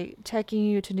by taking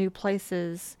you to new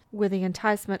places with the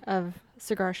enticement of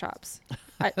cigar shops.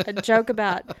 I joke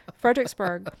about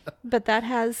Fredericksburg, but that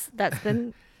has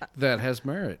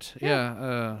merit.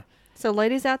 Yeah. So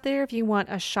ladies out there, if you want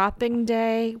a shopping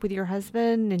day with your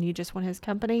husband and you just want his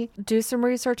company, do some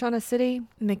research on a city.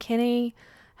 McKinney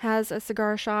has a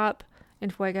cigar shop In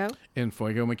Fuego? And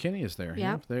Fuego McKinney is there.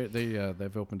 Yeah.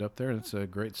 They've opened up there, and it's a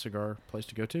great cigar place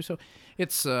to go to. So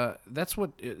it's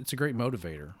it's a great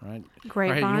motivator, right?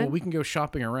 Grapevine. Or, hey, you know, we can go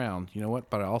shopping around. You know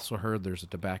what? But I also heard there's a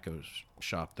tobacco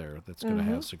shop there that's going to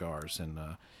have cigars, and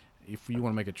if you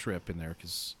want to make a trip in there,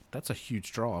 because that's a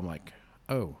huge draw. I'm like,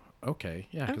 oh, okay,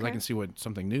 yeah, because I can see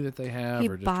something new that they have. He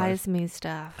or just buys me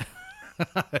stuff.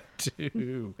 I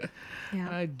do. Yeah.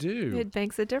 I do. It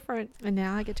makes it different. And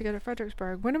now I get to go to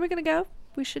Fredericksburg. When are we going to go?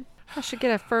 I should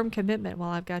get a firm commitment while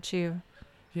I've got you.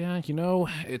 Yeah, you know,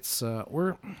 it's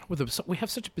we have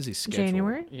such a busy schedule.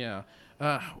 January? Yeah.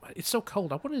 It's so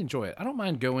cold. I want to enjoy it. I don't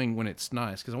mind going when it's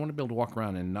nice because I want to be able to walk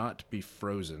around and not be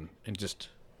frozen and just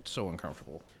so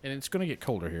uncomfortable. And it's going to get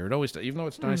colder here. It always, even though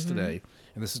it's nice today,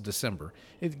 and this is December,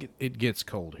 it gets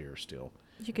cold here still.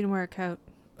 You can wear a coat.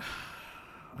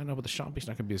 I know, but the shopping's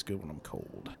not going to be as good when I'm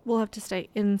cold. We'll have to stay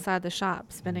inside the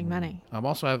shop spending money. I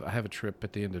have a trip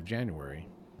at the end of January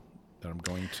that I'm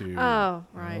going to. Oh,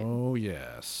 right. Oh,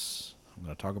 yes. I'm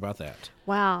going to talk about that.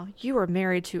 Wow. You were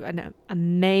married to an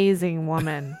amazing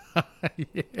woman.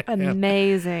 Yeah.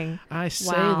 Amazing. I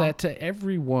say that to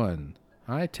everyone.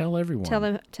 I tell everyone. Tell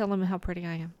them how pretty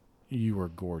I am. You are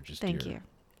gorgeous, Thank dear. you.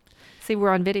 See,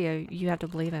 we're on video. You have to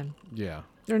believe him. Yeah.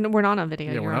 We're not on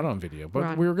video. Yeah, we're not on video,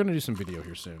 but we're going to do some video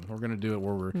here soon. We're going to do it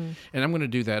where we're, and I'm going to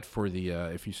do that for the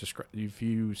if you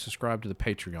subscribe to the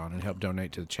Patreon and help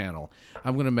donate to the channel,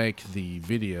 I'm going to make the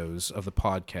videos of the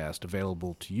podcast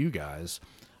available to you guys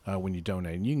when you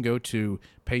donate. And you can go to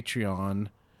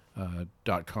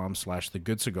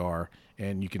patreon.com/thegoodcigar,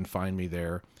 and you can find me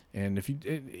there. And if you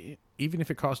even if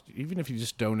you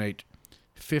just donate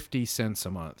 50 cents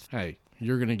a month, hey,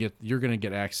 you're gonna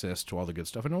get access to all the good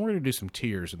stuff, and we're gonna do some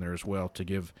tiers in there as well to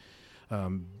give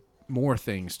more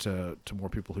things to more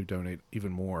people who donate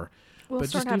even more. We'll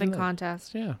start having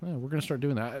contests. Yeah, we're gonna start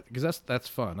doing that because that's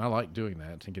fun. I like doing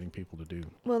that and getting people to do.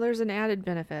 Well, there's an added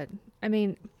benefit. I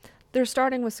mean, they're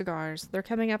starting with cigars. They're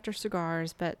coming after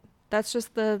cigars, but that's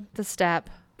just the step.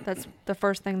 That's the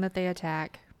first thing that they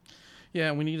attack.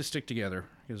 Yeah, we need to stick together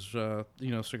because,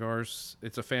 cigars,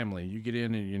 it's a family. You get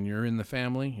in and you're in the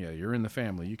family. Yeah, you're in the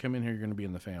family. You come in here, you're going to be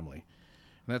in the family.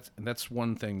 And that's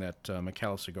one thing that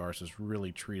Micallef Cigars has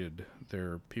really treated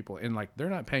their people. And, they're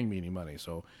not paying me any money.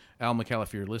 So, Al Micallef,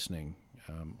 if you're listening,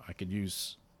 I could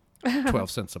use 12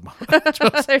 cents a month.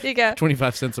 There you go.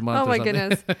 25 cents a month. Oh, my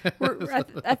goodness.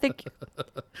 I think,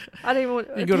 I don't even,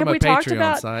 you go to my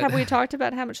Patreon site. Have we talked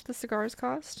about how much the cigars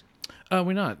cost?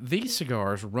 We're not. These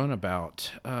cigars run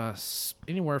about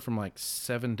anywhere from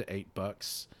 $7 to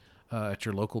 $8 at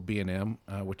your local B&M,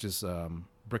 which is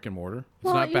brick and mortar.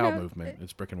 It's not bowel movement.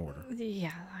 It's brick and mortar.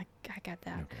 Yeah, I got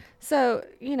that. Okay. So,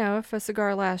 if a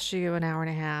cigar lasts you an hour and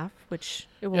a half, which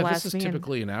it will last me. This is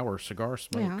typically an hour cigar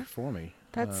smoke for me.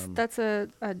 That's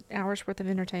an hour's worth of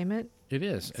entertainment. It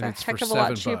is. It's and a heck of a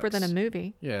lot cheaper than a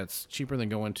movie. Yeah, it's cheaper than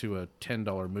going to a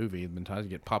 $10 movie. Sometimes you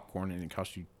get popcorn and it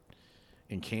costs you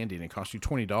candy, and it costs you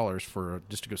 $20 for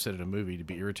just to go sit at a movie to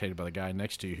be irritated by the guy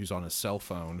next to you who's on his cell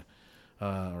phone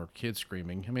or kids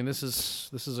screaming. I mean, this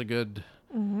is a good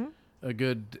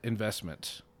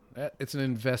investment. It's an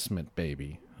investment,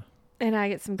 baby. And I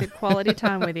get some good quality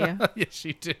time with you. Yes,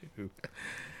 you do.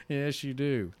 Yes, you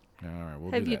do. All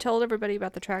right, Have you told everybody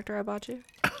about the tractor I bought you?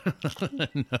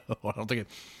 No, I don't think it.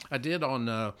 I did on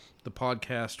the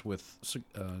podcast with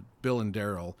Bill and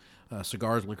Daryl,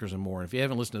 Cigars, Liquors, and More. If you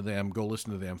haven't listened to them, go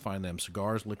listen to them. Find them,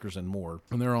 Cigars, Liquors, and More.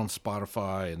 And they're on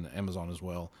Spotify and Amazon as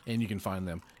well. And you can find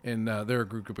them. And they're a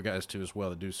group of guys, too, as well,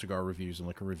 that do cigar reviews and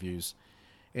liquor reviews.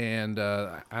 And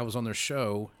I was on their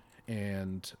show,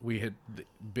 and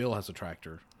Bill has a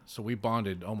tractor. So we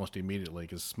bonded almost immediately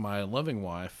because my loving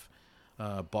wife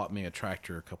bought me a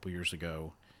tractor a couple years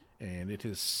ago, and it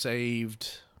has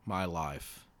saved my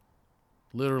life.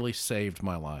 Literally saved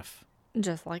my life.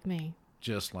 Just like me.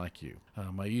 Just like you.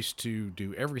 I used to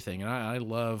do everything, and I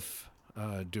love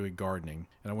doing gardening.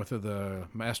 And I went through the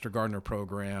Master Gardener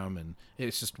program, and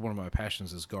it's just one of my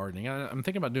passions is gardening. I'm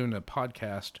thinking about doing a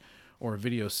podcast or a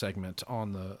video segment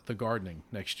on the gardening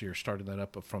next year, starting that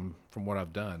up from what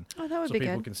I've done. Oh, that would be good. So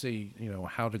people can see,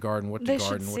 how to garden, what to garden,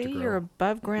 what to grow. They should see your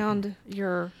above ground,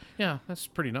 Yeah, that's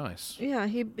pretty nice. Yeah,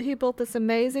 he built this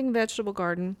amazing vegetable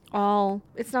garden.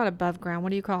 It's not above ground. What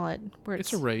do you call it? Where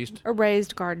it's a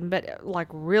raised garden, but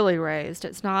really raised.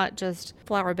 It's not just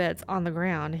flower beds on the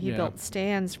ground. He built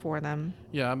stands for them.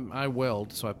 Yeah, I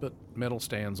weld, so I put metal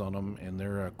stands on them, and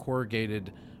they're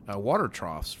corrugated water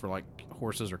troughs for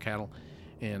horses or cattle,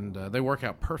 and they work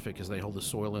out perfect because they hold the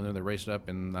soil in there, they raise it up,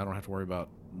 and I don't have to worry about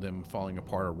them falling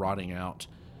apart or rotting out,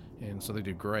 and so they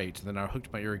do great. And then I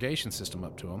hooked my irrigation system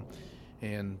up to them,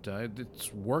 and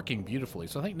it's working beautifully.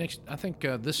 So I think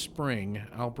this spring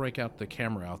I'll break out the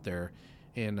camera out there,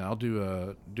 and I'll do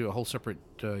a whole separate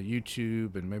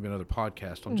YouTube and maybe another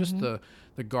podcast on just the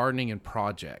gardening and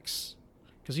projects,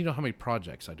 because you know how many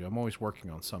projects I do. I'm always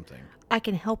working on something. I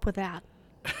can help with that.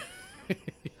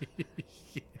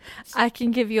 I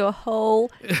can give you a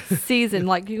whole season.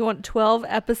 Like, you want 12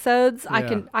 episodes?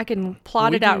 Yeah. I can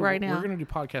plot it out right now. We're going to do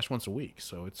podcasts once a week,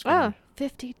 so it's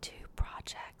 52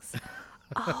 projects.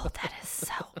 Oh, that is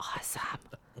so awesome.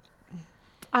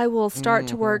 I will start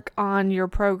to work on your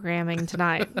programming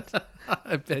tonight.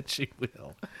 I bet you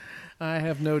will. I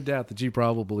have no doubt that you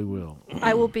probably will.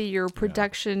 I will be your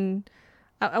production.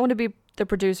 I want to be the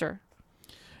producer.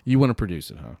 You want to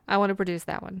produce it, huh? I want to produce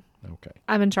that one. Okay.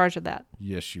 I'm in charge of that.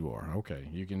 Yes, you are. Okay.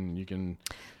 You can.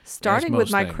 Starting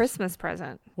with my things. Christmas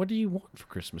present. What do you want for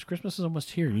Christmas? Christmas is almost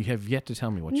here, and you have yet to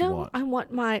tell me what you want. I want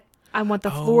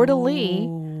the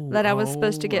fleur-de-lis that I was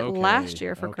supposed to get last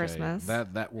year for Christmas.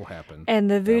 That will happen. And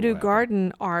the voodoo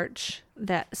garden arch.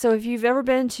 So if you've ever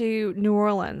been to New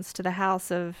Orleans to the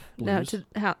House of Blues?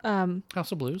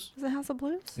 House of Blues? Is it House of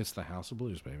Blues? It's the House of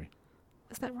Blues, baby.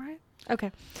 Is that right?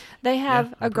 Okay. They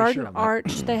have a garden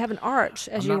arch. They have an arch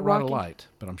as you walk. I'm not right a light,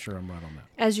 but I'm sure I'm right on that.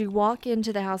 As you walk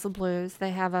into the House of Blues, they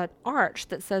have an arch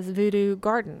that says Voodoo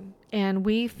Garden. And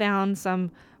we found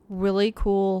some really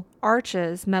cool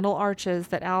arches, metal arches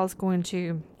that Al's going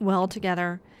to weld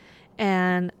together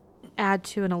and add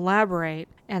to and elaborate.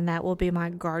 And that will be my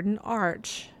garden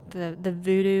arch, the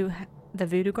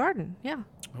Voodoo Garden. Yeah.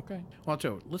 Okay. Well,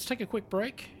 so let's take a quick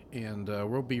break, and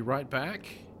we'll be right back.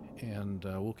 And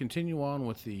we'll continue on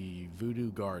with the Voodoo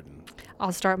Garden.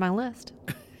 I'll start my list.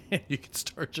 You can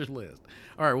start your list.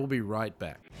 All right, we'll be right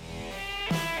back.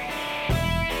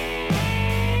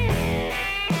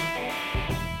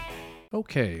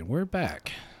 Okay, we're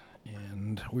back.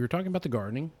 And we were talking about the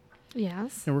gardening.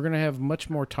 Yes. And we're going to have much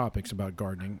more topics about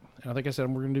gardening. And like I said,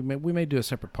 we may do a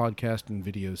separate podcast and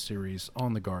video series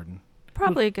on the garden.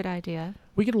 Probably a good idea.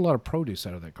 We get a lot of produce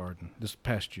out of that garden this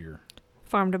past year.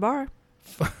 Farm to bar.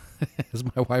 As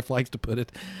my wife likes to put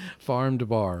it, farm to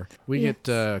bar. We get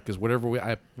because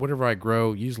whatever I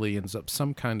grow usually ends up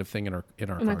some kind of thing in our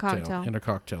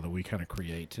cocktail that we kind of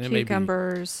create. And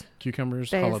cucumbers,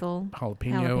 basil,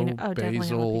 jalapeno,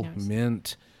 basil, jalapenos.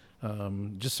 mint.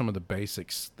 Just some of the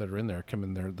basics that are in there come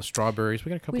in there. The strawberries, we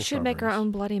got a couple. We should make our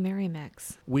own Bloody Mary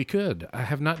mix. We could. I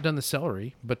have not done the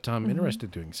celery, but I'm interested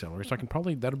in doing celery, so I can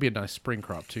that'll be a nice spring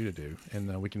crop too to do,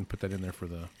 and we can put that in there for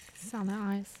the. It's on the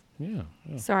ice. Yeah.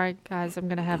 Sorry, guys, I'm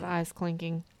gonna have ice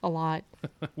clinking a lot.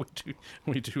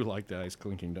 we do like the ice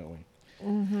clinking, don't we?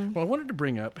 Mm-hmm. Well, I wanted to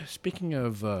bring up, speaking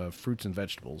of fruits and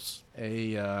vegetables,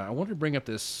 I wanted to bring up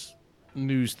this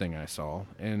news thing I saw,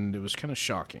 and it was kind of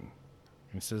shocking.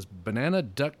 It says, banana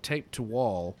duct tape to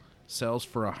wall sells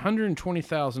for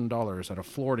 $120,000 at a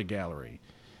Florida gallery.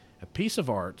 A piece of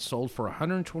art sold for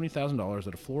 $120,000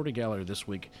 at a Florida gallery this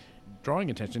week, drawing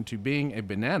attention to being a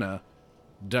banana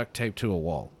duct taped to a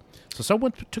wall. So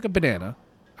someone took a banana.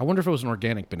 I wonder if it was an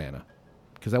organic banana,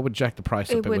 because that would jack the price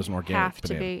up if it was an organic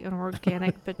banana. It would have to be an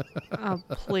organic, but oh,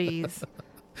 please.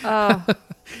 Oh.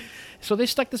 So they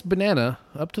stuck this banana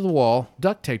up to the wall,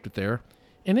 duct taped it there,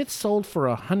 and it sold for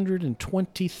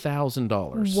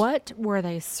 $120,000. What were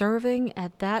they serving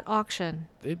at that auction?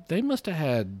 They must have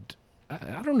had,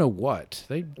 I don't know what.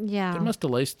 They must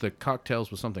have laced the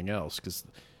cocktails with something else, because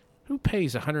who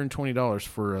pays $120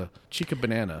 for a Chica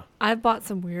banana? I've bought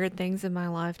some weird things in my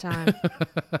lifetime.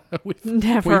 We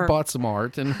Never. bought some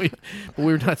art, and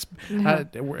we're not. No.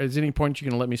 At any point, you're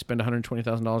going to let me spend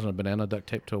 $120,000 on a banana duct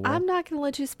tape to a wall? I'm not going to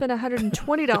let you spend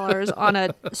 $120 on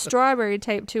a strawberry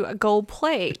tape to a gold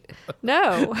plate.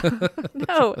 No,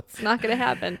 no, it's not going to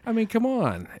happen. I mean, come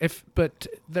on. But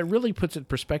that really puts it in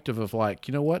perspective of like,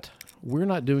 you know what? We're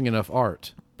not doing enough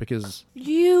art. Because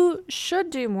you should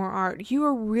do more art. You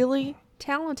are really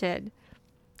talented.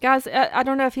 Guys, I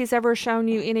don't know if he's ever shown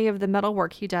you any of the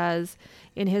metalwork he does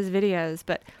in his videos,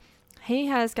 but he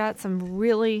has got some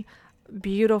really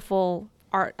beautiful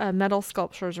art, metal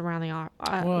sculptures around the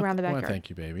backyard. Well,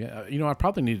 thank you, baby. I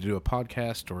probably need to do a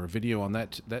podcast or a video on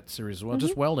that series as well,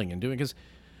 just welding and doing, because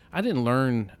I didn't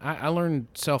learn. I learned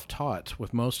self-taught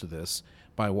with most of this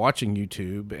by watching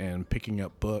YouTube and picking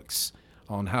up books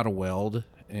on how to weld.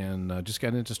 And just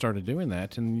started doing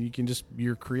that, and you can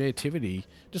your creativity,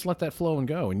 just let that flow and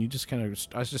go, and you just I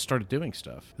just started doing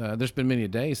stuff. There's been many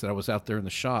days that I was out there in the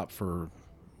shop for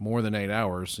more than 8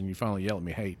 hours, and you finally yell at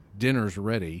me, "Hey, dinner's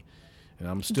ready," and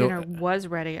I'm still dinner was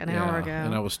ready an hour ago,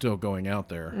 and I was still going out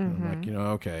there. And I'm like,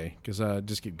 okay, because I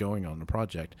just get going on the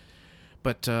project.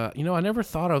 But, I never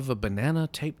thought of a banana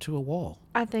taped to a wall.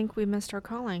 I think we missed our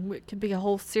calling. It could be a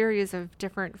whole series of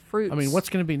different fruits. I mean, what's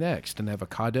going to be next? An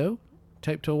avocado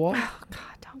taped to a wall? Oh, God,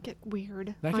 don't get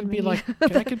weird. That could be like,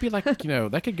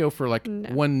 that could go for like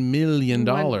 $1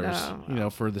 million,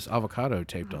 for this avocado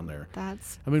taped on there.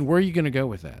 Where are you going to go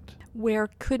with that? Where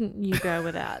couldn't you go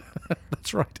with that?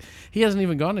 That's right. He hasn't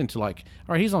even gone into all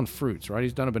right, he's on fruits, right?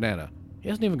 He's done a banana. He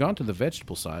hasn't even gone to the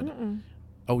vegetable side. Mm-mm.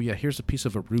 Oh, yeah, here's a piece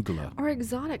of arugula. Or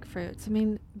exotic fruits.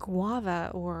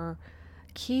 Guava or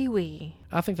kiwi.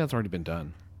 I think that's already been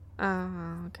done.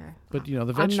 Okay. But, the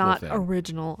vegetable thing. I'm not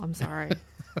original. I'm sorry.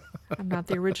 I'm not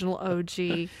the original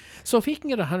OG. So if he can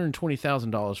get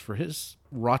 $120,000 for his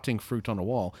rotting fruit on a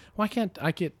wall, why can't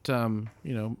I get,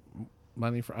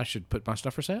 money I should put my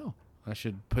stuff for sale. I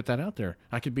should put that out there.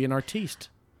 I could be an artiste.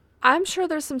 I'm sure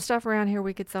there's some stuff around here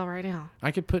we could sell right now.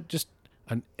 I could put just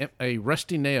a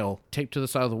rusty nail taped to the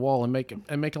side of the wall and make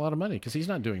a lot of money, because he's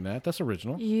not doing that. That's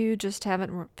original. You just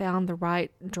haven't found the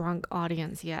right drunk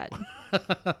audience yet.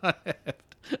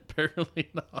 Apparently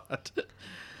not.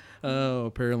 Oh,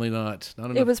 apparently not.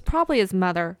 Not enough. It was probably his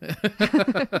mother.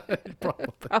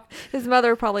 His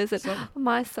mother probably said,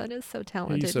 "My son is so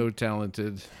talented. He's so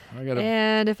talented.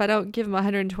 And if I don't give him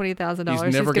 $120,000,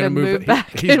 he's never going to move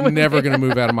back. He's never going to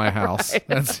move out of my house. Right.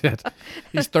 That's it.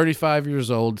 He's 35 years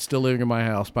old, still living in my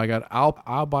house. By God,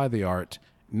 I'll buy the art.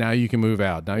 Now you can move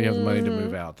out. Now you have the money to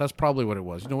move out. That's probably what it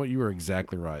was. You know what? You were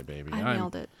exactly right, baby. I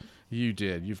nailed it. You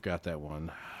did. You've got that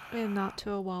one. And not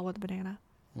to a wall with a banana.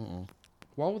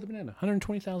 Wall with a banana,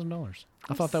 $120,000.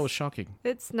 I thought that was shocking.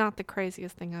 It's not the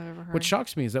craziest thing I've ever heard. What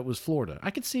shocks me is that was Florida.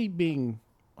 I could see being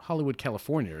Hollywood,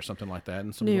 California, or something like that,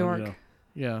 and New York.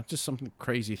 Just some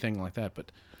crazy thing like that.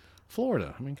 But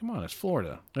Florida, come on, it's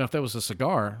Florida. Now, if that was a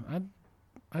cigar,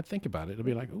 I'd think about it. It'd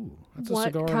be like, ooh, that's a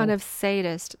cigar. What kind of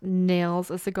sadist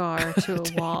nails a cigar to a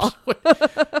wall?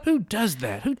 Who does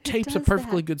that? Who tapes a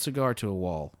perfectly good cigar to a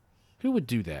wall? Who would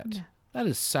do that? Yeah. That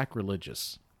is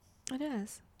sacrilegious. It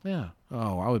is. Yeah.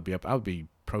 Oh, I would be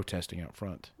protesting out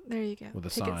front. There you go. With a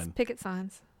sign. Picket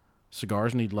signs.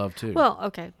 Cigars need love too. Well,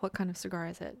 okay. What kind of cigar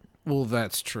is it? Well,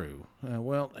 that's true.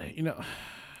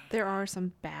 There are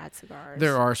some bad cigars.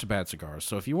 There are some bad cigars.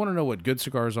 So if you want to know what good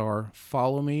cigars are,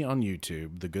 follow me on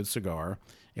YouTube, The Good Cigar,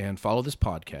 and follow this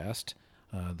podcast,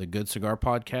 The Good Cigar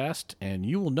Podcast, and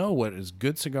you will know what is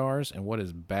good cigars and what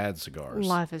is bad cigars.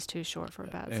 Life is too short for a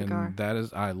bad cigar. And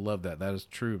I love that. That is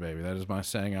true, baby. That is my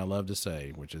saying I love to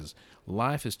say, which is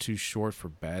life is too short for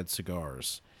bad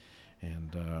cigars.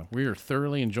 And we are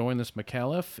thoroughly enjoying this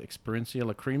Micallef Experiencia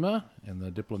La Crema and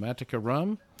the Diplomatico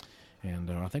Rum.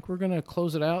 And I think we're going to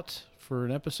close it out for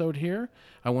an episode here.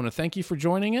 I want to thank you for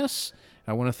joining us.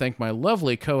 I want to thank my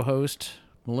lovely co-host,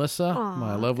 Melissa,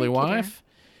 my lovely wife.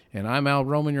 And I'm Al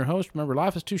Roman, your host. Remember,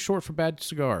 life is too short for bad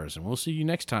cigars. And we'll see you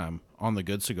next time on the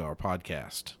Good Cigar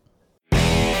Podcast.